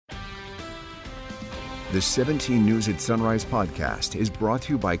The 17 News at Sunrise podcast is brought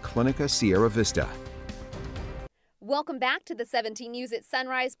to you by Clinica Sierra Vista. Welcome back to the 17 News at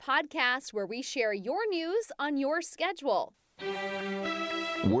Sunrise podcast, where we share your news on your schedule.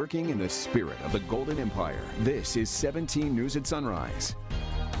 Working in the spirit of the Golden Empire, this is 17 News at Sunrise.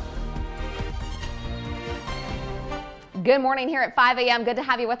 Good morning here at 5 a.m. Good to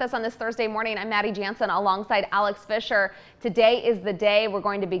have you with us on this Thursday morning. I'm Maddie Jansen alongside Alex Fisher. Today is the day we're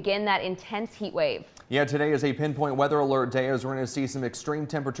going to begin that intense heat wave. Yeah, today is a pinpoint weather alert day as we're going to see some extreme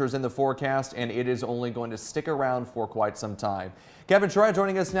temperatures in the forecast, and it is only going to stick around for quite some time. Kevin Schreier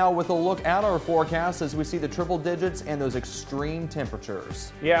joining us now with a look at our forecast as we see the triple digits and those extreme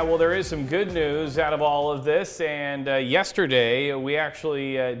temperatures. Yeah, well, there is some good news out of all of this, and yesterday we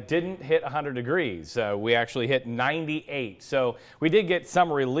actually didn't hit 100 degrees. We actually hit 98, so we did get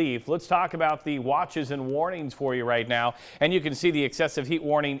some relief. Let's talk about the watches and warnings for you right now, and you can see the excessive heat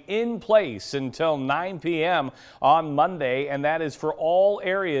warning in place until 9 p.m. on Monday, and that is for all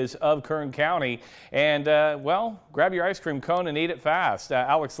areas of Kern County. And, well, grab your ice cream cone and eat it fast.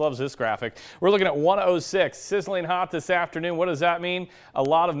 Alex loves this graphic. We're looking at 106, sizzling hot this afternoon. What does that mean? A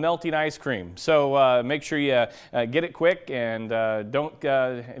lot of melting ice cream. So make sure you get it quick and don't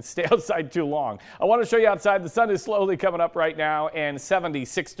stay outside too long. I want to show you outside. The sun is slowly coming up right now and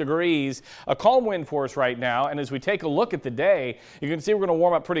 76 degrees. A calm wind force right now. And as we take a look at the day, you can see we're going to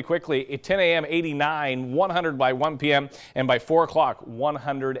warm up pretty quickly. At 10 a.m., 89, 100 by 1 p.m., and by 4 o'clock,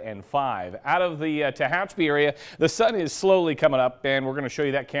 105. Out of the Tehachapi area, the sun is slowly coming up, and we're going to show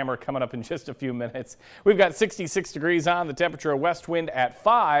you that camera coming up in just a few minutes. We've got 66 degrees on, the temperature, a west wind at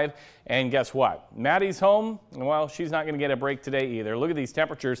 5, and guess what? Maddie's home. Well, she's not going to get a break today either. Look at these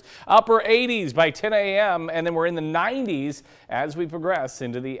temperatures, upper 80s by 10 a.m., and then we're in the 90s as we progress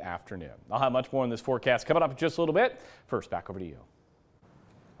into the afternoon. I'll have much more in this forecast coming up in just a little bit. First, back over to you.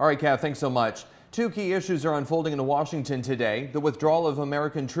 All right, Kath, thanks so much. Two key issues are unfolding in Washington today: the withdrawal of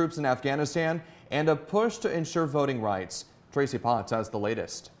American troops in Afghanistan and a push to ensure voting rights. Tracy Potts has the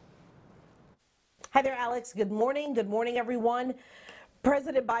latest. Hi there, Alex. Good morning. Good morning, everyone.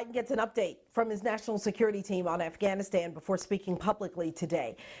 President Biden gets an update from his national security team on Afghanistan before speaking publicly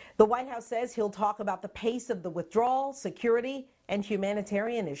today. The White House says he'll talk about the pace of the withdrawal, security, and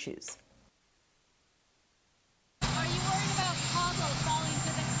humanitarian issues. Are you worried about Kabul falling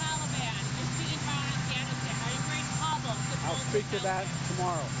to the Taliban and being around Afghanistan? Are you worried Kabul? I'll speak to that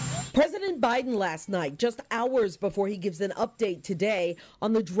tomorrow. President Biden last night, just hours before he gives an update today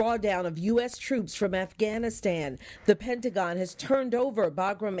on the drawdown of U.S. troops from Afghanistan. The Pentagon has turned over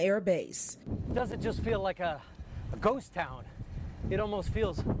Bagram Air Base. Doesn't just feel like a ghost town. It almost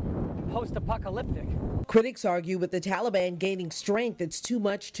feels post-apocalyptic. Critics argue with the Taliban gaining strength, it's too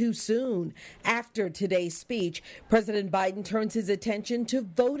much too soon. After today's speech, President Biden turns his attention to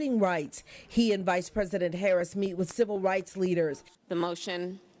voting rights. He and Vice President Harris meet with civil rights leaders. The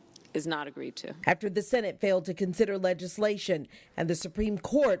motion is not agreed to. After the Senate failed to consider legislation and the Supreme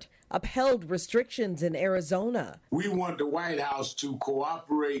Court upheld restrictions in Arizona. We want the White House to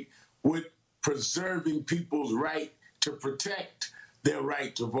cooperate with preserving people's right to protect their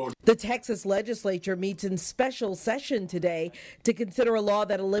right to vote. The Texas legislature meets in special session today to consider a law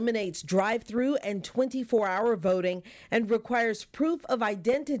that eliminates drive-through and 24-hour voting and requires proof of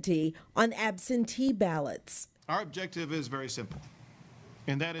identity on absentee ballots. Our objective is very simple,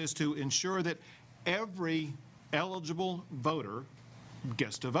 and that is to ensure that every eligible voter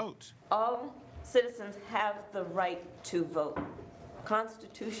gets to vote. All citizens have the right to vote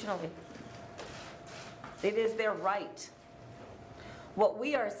constitutionally. It is their right. What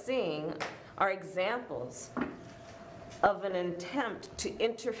we are seeing are examples of an attempt to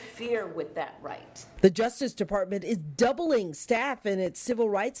interfere with that right. The Justice Department is doubling staff in its Civil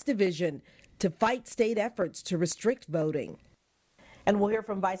Rights Division to fight state efforts to restrict voting. And we'll hear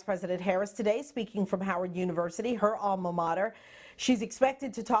from Vice President Harris today, speaking from Howard University, her alma mater. She's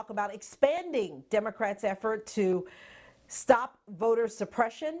expected to talk about expanding Democrats' effort to stop voter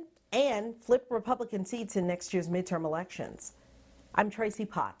suppression and flip Republican seats in next year's midterm elections. I'm Tracy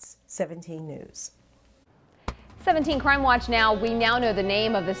Potts, 17 News. 17 Crime Watch now. We now know the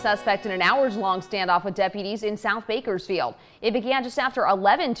name of the suspect in an hours-long standoff with deputies in South Bakersfield. It began just after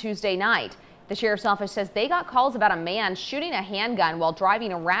 11 Tuesday night. The sheriff's office says they got calls about a man shooting a handgun while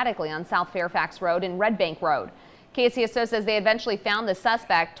driving erratically on South Fairfax Road and Red Bank Road. KCSO says they eventually found the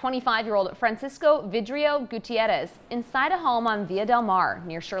suspect, 25-year-old Francisco Vidrio Gutierrez, inside a home on Via Del Mar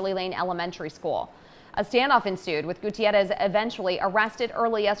near Shirley Lane Elementary School. A standoff ensued, with Gutierrez eventually arrested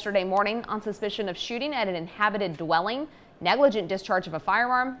early yesterday morning on suspicion of shooting at an inhabited dwelling, negligent discharge of a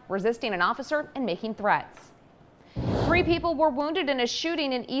firearm, resisting an officer, and making threats. 3 people were wounded in a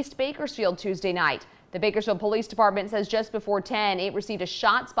shooting in East Bakersfield Tuesday night. The Bakersfield Police Department says just before 10, it received a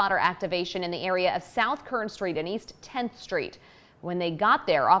shot spotter activation in the area of South Kern Street and East 10th Street. When they got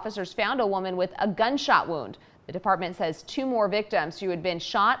there, officers found a woman with a gunshot wound. The department says 2 more victims who had been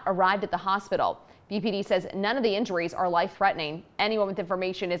shot arrived at the hospital. BPD says none of the injuries are life-threatening. Anyone with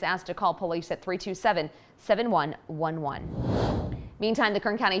information is asked to call police at 327-7111. Meantime, the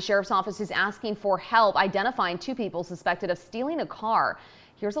Kern County Sheriff's Office is asking for help identifying 2 people suspected of stealing a car.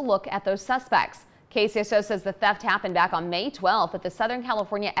 Here's a look at those suspects. KCSO says the theft happened back on May 12th at the Southern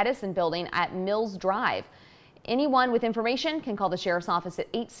California Edison building at Mills Drive. Anyone with information can call the Sheriff's Office at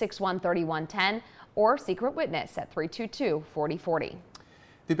 861-3110 or Secret Witness at 322-4040.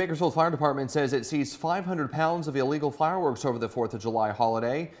 The Bakersfield Fire Department says it seized 500 pounds of illegal fireworks over the 4th of July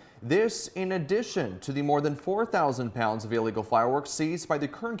holiday. This in addition to the more than 4,000 pounds of illegal fireworks seized by the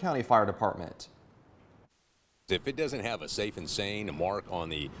Kern County Fire Department. If it doesn't have a safe and sane mark on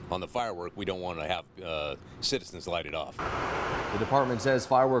the firework, we don't want to have citizens light it off. The department says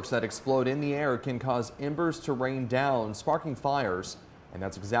fireworks that explode in the air can cause embers to rain down, sparking fires. And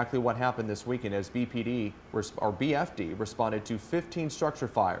that's exactly what happened this weekend as BFD responded to 15 structure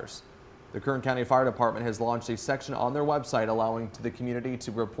fires. The Kern County Fire Department has launched a section on their website allowing to the community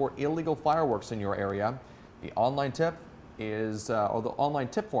to report illegal fireworks in your area. The online tip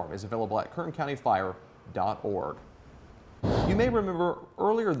form is available at kerncountyfire.org. You may remember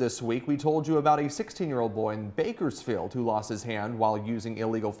earlier this week we told you about a 16-year-old boy in Bakersfield who lost his hand while using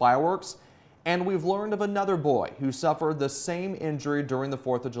illegal fireworks. And we've learned of another boy who suffered the same injury during the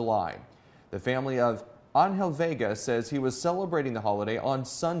 4th of July. The family of Angel Vega says he was celebrating the holiday on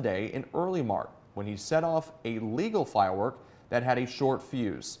Sunday in early March when he set off a legal firework that had a short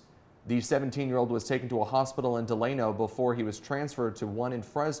fuse. The 17-year-old was taken to a hospital in Delano before he was transferred to one in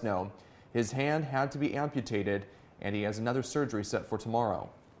Fresno. His hand had to be amputated, and he has another surgery set for tomorrow.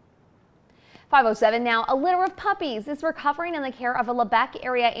 5:07 now. A litter of puppies is recovering in the care of a Lebec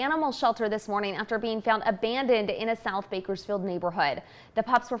area animal shelter this morning after being found abandoned in a South Bakersfield neighborhood. The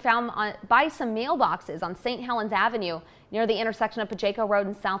pups were found by some mailboxes on St. Helens Avenue near the intersection of Pacheco Road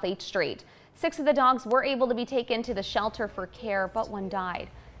and South H Street. 6 of the dogs were able to be taken to the shelter for care, but 1 died.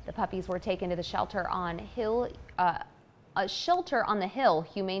 The puppies were taken to the shelter on the Hill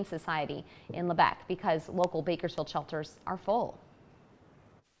Humane Society in Lebec because local Bakersfield shelters are full.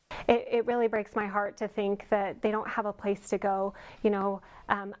 It really breaks my heart to think that they don't have a place to go.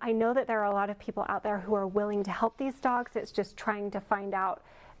 I know that there are a lot of people out there who are willing to help these dogs. It's just trying to find out,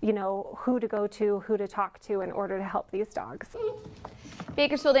 who to go to, who to talk to in order to help these dogs.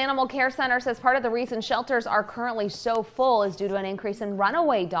 Bakersfield Animal Care Center says part of the reason shelters are currently so full is due to an increase in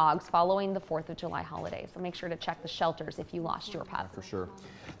runaway dogs following the 4th of July holiday. So make sure to check the shelters if you lost your pup. For sure.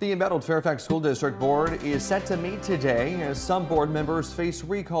 The embattled Fairfax School District Board is set to meet today as some board members face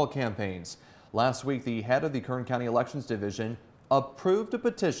recall campaigns. Last week, the head of the Kern County Elections Division approved a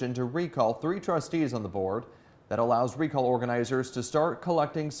petition to recall 3 trustees on the board that allows recall organizers to start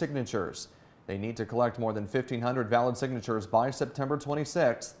collecting signatures. They need to collect more than 1,500 valid signatures by September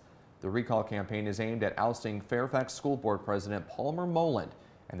 26th. The recall campaign is aimed at ousting Fairfax School Board President Palmer Moland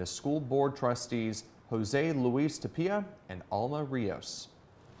and the school board trustees Jose Luis Tapia and Alma Rios.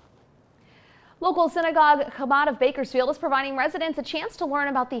 Local synagogue Chabad of Bakersfield is providing residents a chance to learn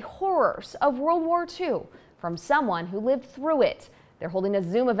about the horrors of World War II from someone who lived through it. They're holding a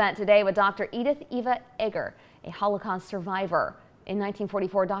Zoom event today with Dr. Edith Eva Egger, a Holocaust survivor. In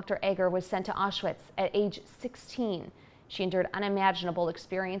 1944, Dr. Egger was sent to Auschwitz at age 16. She endured unimaginable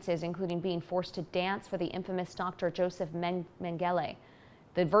experiences, including being forced to dance for the infamous Dr. Joseph Mengele.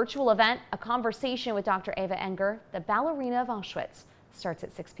 The virtual event, A Conversation with Dr. Eva Egger, the ballerina of Auschwitz, starts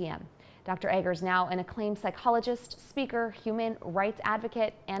at 6 p.m. Dr. Egger is now an acclaimed psychologist, speaker, human rights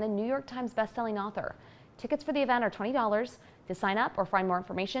advocate, and a New York Times bestselling author. Tickets for the event are $20. To sign up or find more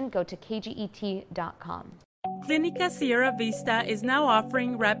information, go to kget.com. Clinica Sierra Vista is now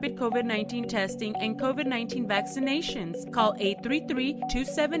offering rapid COVID-19 testing and COVID-19 vaccinations. Call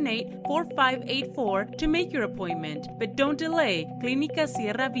 833-278-4584 to make your appointment. But don't delay. Clinica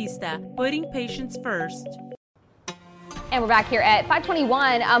Sierra Vista, putting patients first. And we're back here at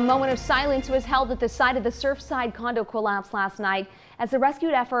 521. A moment of silence was held at the site of the Surfside condo collapse last night as the rescue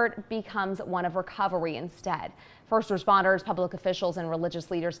effort becomes one of recovery instead. First responders, public officials, and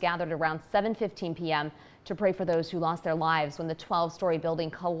religious leaders gathered around 7:15 p.m. to pray for those who lost their lives when the 12-story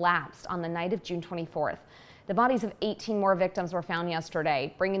building collapsed on the night of June 24th. The bodies of 18 more victims were found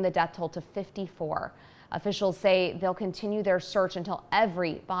yesterday, bringing the death toll to 54. Officials say they'll continue their search until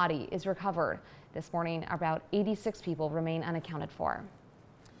every body is recovered. This morning, about 86 people remain unaccounted for.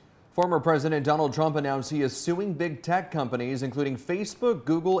 Former President Donald Trump announced he is suing big tech companies, including Facebook,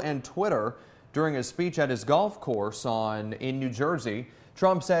 Google, and Twitter, During a speech at his golf course in New Jersey,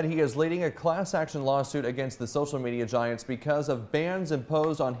 Trump said he is leading a class action lawsuit against the social media giants because of bans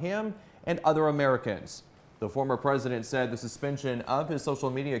imposed on him and other Americans. The former president said the suspension of his social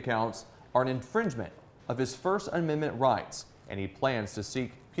media accounts are an infringement of his First Amendment rights, and he plans to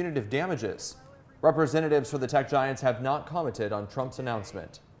seek punitive damages. Representatives for the tech giants have not commented on Trump's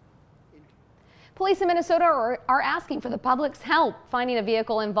announcement. Police in Minnesota are asking for the public's help finding a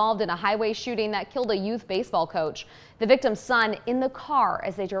vehicle involved in a highway shooting that killed a youth baseball coach. The victim's son in the car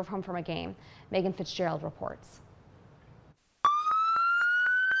as they drove home from a game. Megan Fitzgerald reports.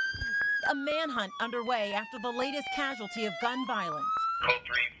 A manhunt underway after the latest casualty of gun violence. Code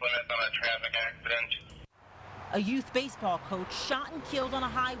 3, Plymouth on a traffic accident. A youth baseball coach shot and killed on a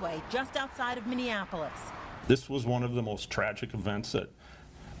highway just outside of Minneapolis. This was one of the most tragic events that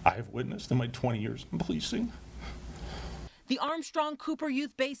I've witnessed in my 20 years in policing. The Armstrong Cooper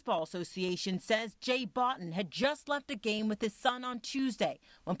Youth Baseball Association says Jay Boughton had just left a game with his son on Tuesday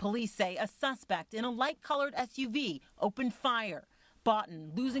when police say a suspect in a light-colored SUV opened fire.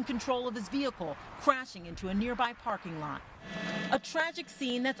 Boughton losing control of his vehicle, crashing into a nearby parking lot. A tragic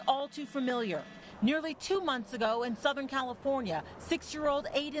scene that's all too familiar. Nearly 2 months ago in Southern California, 6-year-old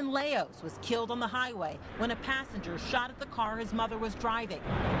Aiden Leos was killed on the highway when a passenger shot at the car his mother was driving.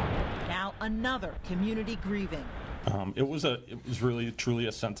 Now another community grieving. It was really truly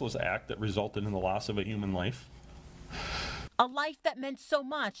a senseless act that resulted in the loss of a human life. A life that meant so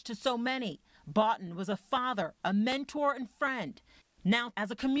much to so many. Boughton was a father, a mentor and friend. Now, as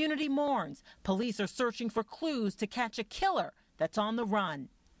a community mourns, police are searching for clues to catch a killer that's on the run.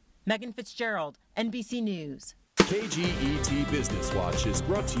 Megan Fitzgerald, NBC News. KGET Business Watch is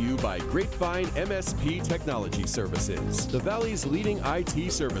brought to you by Grapevine MSP Technology Services, the Valley's leading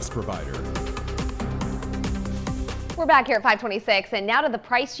IT service provider. We're back here at 526, and now to the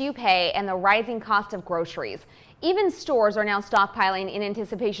price you pay and the rising cost of groceries. Even stores are now stockpiling in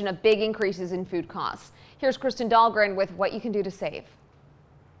anticipation of big increases in food costs. Here's Kristen Dahlgren with what you can do to save.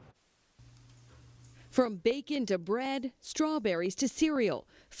 From bacon to bread, strawberries to cereal,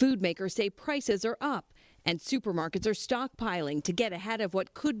 food makers say prices are up, and supermarkets are stockpiling to get ahead of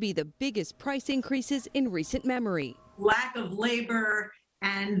what could be the biggest price increases in recent memory. Lack of labor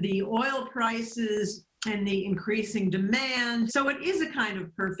and the oil prices and the increasing demand. So it is a kind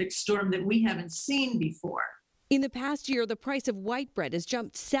of perfect storm that we haven't seen before. In the past year, the price of white bread has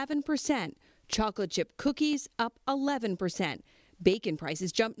jumped 7%, chocolate chip cookies up 11%. Bacon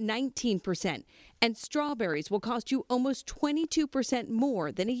prices jumped 19%, and strawberries will cost you almost 22%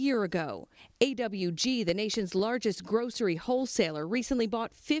 more than a year ago. AWG, the nation's largest grocery wholesaler, recently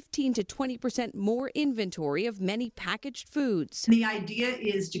bought 15 to 20% more inventory of many packaged foods. The idea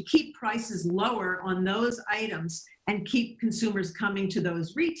is to keep prices lower on those items and keep consumers coming to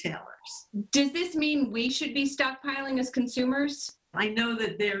those retailers. Does this mean we should be stockpiling as consumers? I know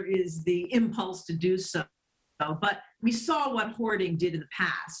that there is the impulse to do so, but we saw what hoarding did in the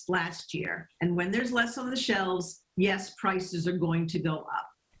past last year. And when there's less on the shelves, yes, prices are going to go up.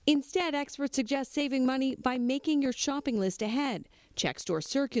 Instead, experts suggest saving money by making your shopping list ahead. Check store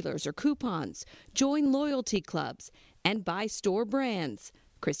circulars or coupons, join loyalty clubs, and buy store brands.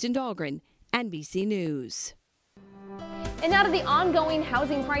 Kristen Dahlgren, NBC News. And now to the ongoing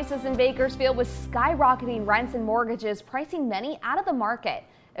housing crisis in Bakersfield, with skyrocketing rents and mortgages pricing many out of the market.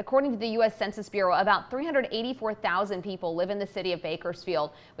 According to the U.S. Census Bureau, about 384,000 people live in the city of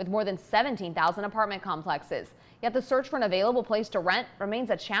Bakersfield, with more than 17,000 apartment complexes. Yet the search for an available place to rent remains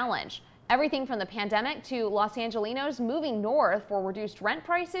a challenge. Everything from the pandemic to Los Angelinos moving north for reduced rent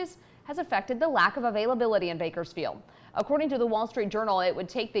prices has affected the lack of availability in Bakersfield. According to the Wall Street Journal, it would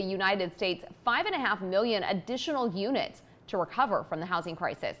take the United States 5.5 million additional units to recover from the housing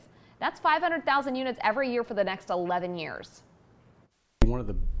crisis. That's 500,000 units every year for the next 11 years. One of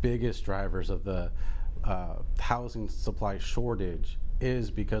the biggest drivers of the housing supply shortage is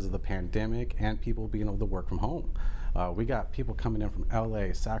because of the pandemic and people being able to work from home. We got people coming in from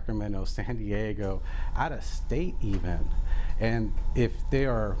LA, Sacramento, San Diego, out of state even. And if they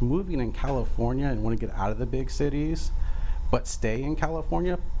are moving in California and want to get out of the big cities, but stay in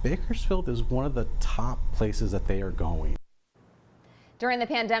California, Bakersfield is one of the top places that they are going. During the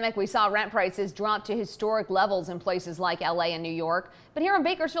pandemic, we saw rent prices drop to historic levels in places like LA and New York. But here in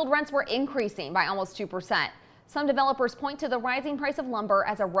Bakersfield, rents were increasing by almost 2%. Some developers point to the rising price of lumber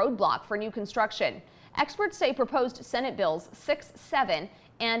as a roadblock for new construction. Experts say proposed Senate bills 6-7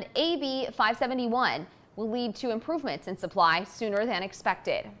 and AB 571 will lead to improvements in supply sooner than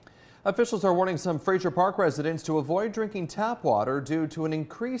expected. Officials are warning some Fraser Park residents to avoid drinking tap water due to an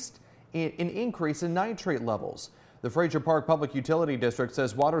increase in nitrate levels. The Fraser Park Public Utility District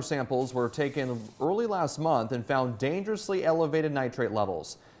says water samples were taken early last month and found dangerously elevated nitrate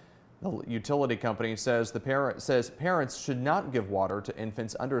levels. The utility company says parents should not give water to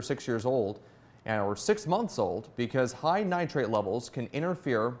infants under 6 years old or 6 months old because high nitrate levels can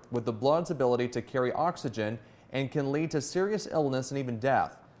interfere with the blood's ability to carry oxygen and can lead to serious illness and even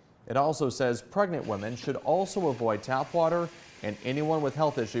death. It also says pregnant women should also avoid tap water, and anyone with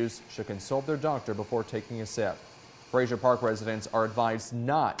health issues should consult their doctor before taking a sip. Fraser Park residents are advised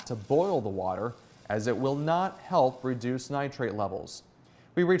not to boil the water as it will not help reduce nitrate levels.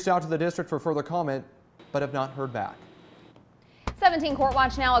 We reached out to the district for further comment, but have not heard back. 17 Court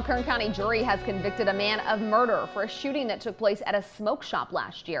Watch now. A Kern County jury has convicted a man of murder for a shooting that took place at a smoke shop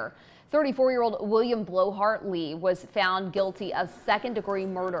last year. 34-year-old William Blowhart Lee was found guilty of second-degree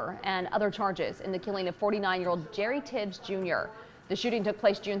murder and other charges in the killing of 49-year-old Jerry Tibbs Jr. The shooting took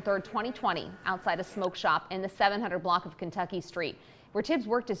place June 3rd, 2020, outside a smoke shop in the 700 block of Kentucky Street, where Tibbs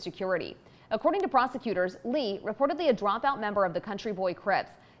worked as security. According to prosecutors, Lee, reportedly a dropout member of the Country Boy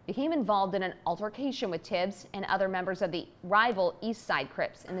Crips, became involved in an altercation with Tibbs and other members of the rival East Side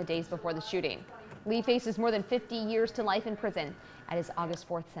Crips in the days before the shooting. Lee faces more than 50 years to life in prison at his August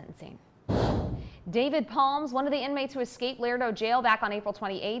 4th sentencing. David Palms, one of the inmates who escaped Laredo jail back on April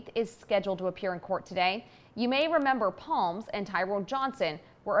 28th, is scheduled to appear in court today. You may remember Palms and Tyrone Johnson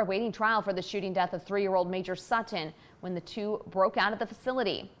were awaiting trial for the shooting death of 3-year-old Major Sutton when the two broke out of the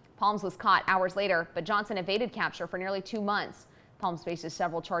facility. Palms was caught hours later, but Johnson evaded capture for nearly 2 months. Palms faces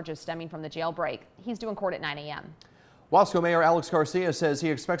several charges stemming from the jailbreak. He's due in court at 9 a.m. Wasco Mayor Alex Garcia says he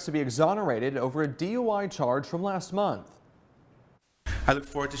expects to be exonerated over a DUI charge from last month. I look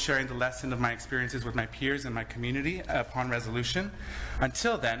forward to sharing the lesson of my experiences with my peers and my community upon resolution.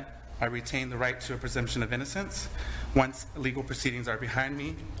 Until then, I retain the right to a presumption of innocence. Once legal proceedings are behind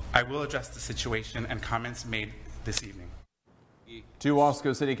me, I will address the situation and comments made this evening. Two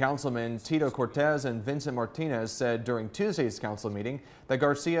Wasco City Councilmen Tito Cortez and Vincent Martinez said during Tuesday's council meeting that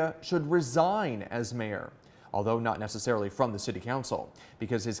Garcia should resign as mayor, although not necessarily from the city council,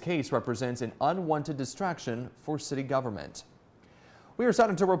 because his case represents an unwanted distraction for city government. We are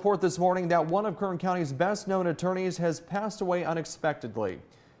saddened to report this morning that one of Kern County's best-known attorneys has passed away unexpectedly.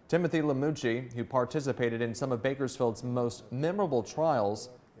 Timothy Lamucci, who participated in some of Bakersfield's most memorable trials,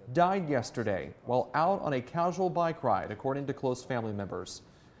 died yesterday while out on a casual bike ride, according to close family members.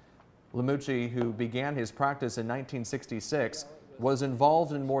 Lamucci, who began his practice in 1966, was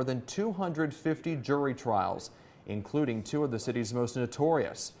involved in more than 250 jury trials, including two of the city's most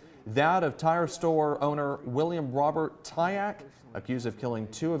notorious. That of tire store owner William Robert Tyak, accused of killing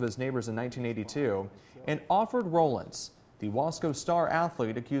two of his neighbors in 1982, and Alfred Rollins, the Wasco star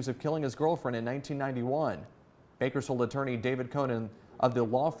athlete accused of killing his girlfriend in 1991. Bakersfield attorney David Conan of the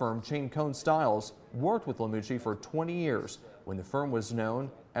law firm Chain Cone Styles worked with Lamucci for 20 years when the firm was known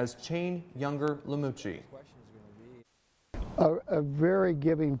as Chain Younger Lamucci. A very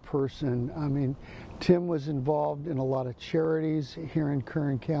giving person. I mean, Tim was involved in a lot of charities here in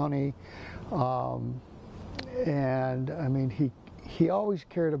Kern County, and I mean, he always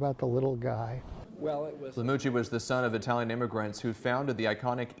cared about the little guy. Lamucci was the son of Italian immigrants who founded the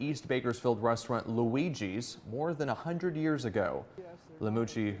iconic East Bakersfield restaurant Luigi's more than 100 years ago.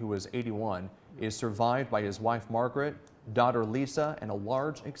 Lamucci, who was 81, is survived by his wife Margaret, daughter Lisa, and a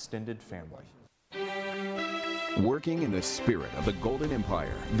large extended family. Working in the spirit of the Golden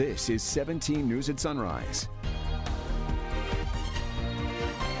Empire, this is 17 News at Sunrise.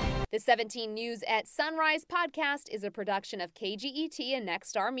 The 17 News at Sunrise podcast is a production of KGET and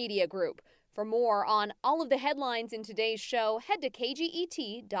Nexstar Media Group. For more on all of the headlines in today's show, head to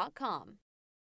kget.com.